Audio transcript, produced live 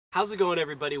How's it going,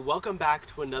 everybody? Welcome back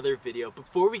to another video.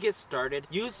 Before we get started,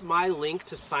 use my link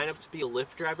to sign up to be a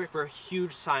Lyft driver for a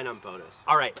huge sign-on bonus.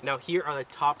 Alright, now here are the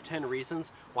top 10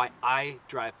 reasons why I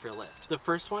drive for Lyft. The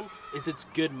first one is it's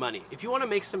good money. If you want to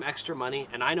make some extra money,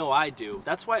 and I know I do,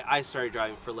 that's why I started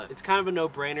driving for Lyft. It's kind of a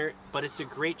no-brainer, but it's a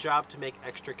great job to make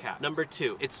extra cash. Number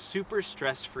two, it's super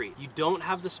stress-free. You don't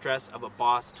have the stress of a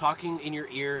boss talking in your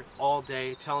ear all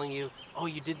day, telling you, oh,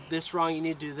 you did this wrong, you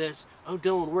need to do this. Oh,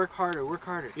 Dylan, work harder, work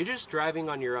harder. You're just driving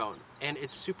on your own, and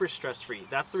it's super stress-free.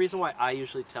 That's the reason why I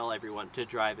usually tell everyone to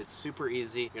drive. It's super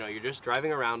easy. You know, you're just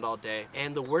driving around all day,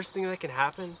 and the worst thing that can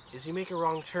happen is you make a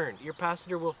wrong turn. Your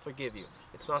passenger will forgive you.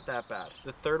 It's not that bad.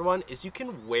 The third one is you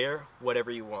can wear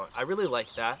whatever you want. I really like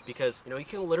that because, you know, you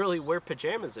can literally wear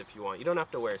pajamas if you want. You don't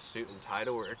have to wear a suit and tie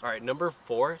to work. All right, number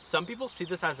four, some people see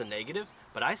this as a negative,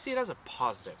 but I see it as a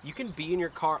positive. You can be in your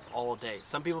car all day.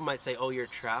 Some people might say, oh, you're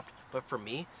trapped, but for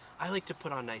me, I like to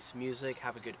put on nice music,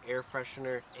 have a good air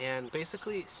freshener, and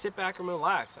basically sit back and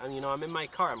relax. I'm in my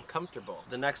car, I'm comfortable.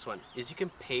 The next one is you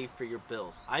can pay for your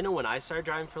bills. I know when I started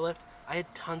driving for Lyft, I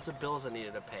had tons of bills I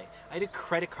needed to pay. I had a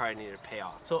credit card I needed to pay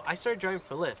off. So I started driving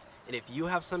for Lyft. And if you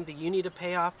have something you need to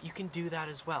pay off, you can do that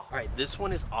as well. All right, this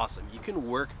one is awesome. You can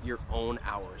work your own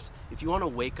hours. If you want to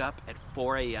wake up at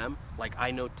 4 a.m., like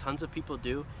I know tons of people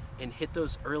do, and hit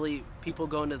those early people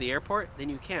going to the airport, then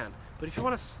you can. But if you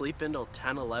want to sleep until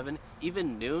 10, 11,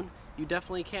 even noon, you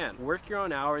definitely can. Work your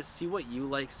own hours, see what you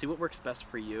like, see what works best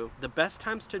for you. The best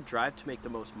times to drive to make the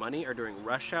most money are during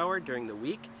rush hour during the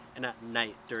week and at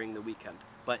night during the weekend.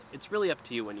 But it's really up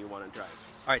to you when you want to drive.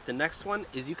 All right, the next one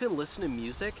is you can listen to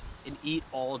music and eat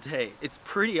all day. It's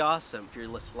pretty awesome. If you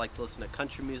like to listen to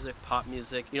country music, pop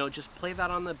music, just play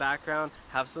that on the background,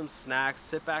 have some snacks,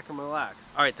 sit back and relax.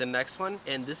 All right, the next one,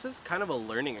 and this is kind of a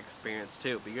learning experience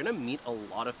too, but you're gonna meet a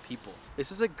lot of people.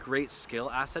 This is a great skill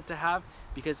asset to have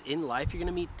because in life, you're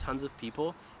gonna meet tons of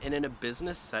people, and in a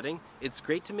business setting, it's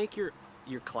great to make your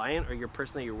client or your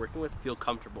person that you're working with feel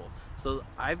comfortable. So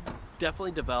I've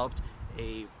definitely developed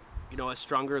a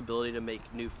stronger ability to make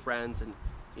new friends and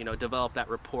develop that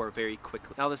rapport very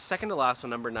quickly. Now the second to last one,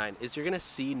 number 9, is you're gonna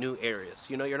see new areas.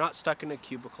 You're not stuck in a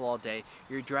cubicle all day.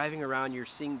 You're driving around, you're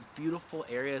seeing beautiful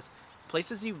areas,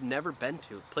 places you've never been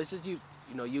to, places you've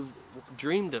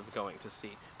dreamed of going to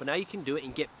see, but now you can do it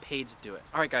and get paid to do it.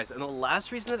 All right guys, and the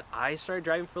last reason that I started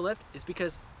driving for Lyft is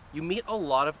because you meet a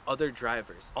lot of other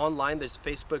drivers. Online, there's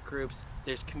Facebook groups,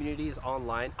 there's communities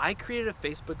online. I created a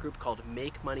Facebook group called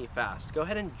Make Money Fast. Go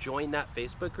ahead and join that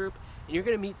Facebook group and you're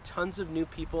gonna meet tons of new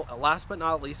people. And last but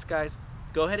not least, guys,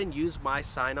 go ahead and use my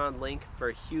sign-on link for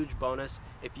a huge bonus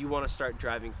if you wanna start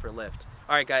driving for Lyft.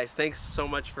 All right guys, thanks so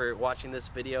much for watching this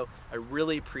video. I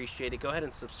really appreciate it. Go ahead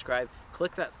and subscribe,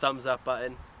 click that thumbs up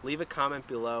button, leave a comment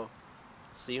below.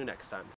 See you next time.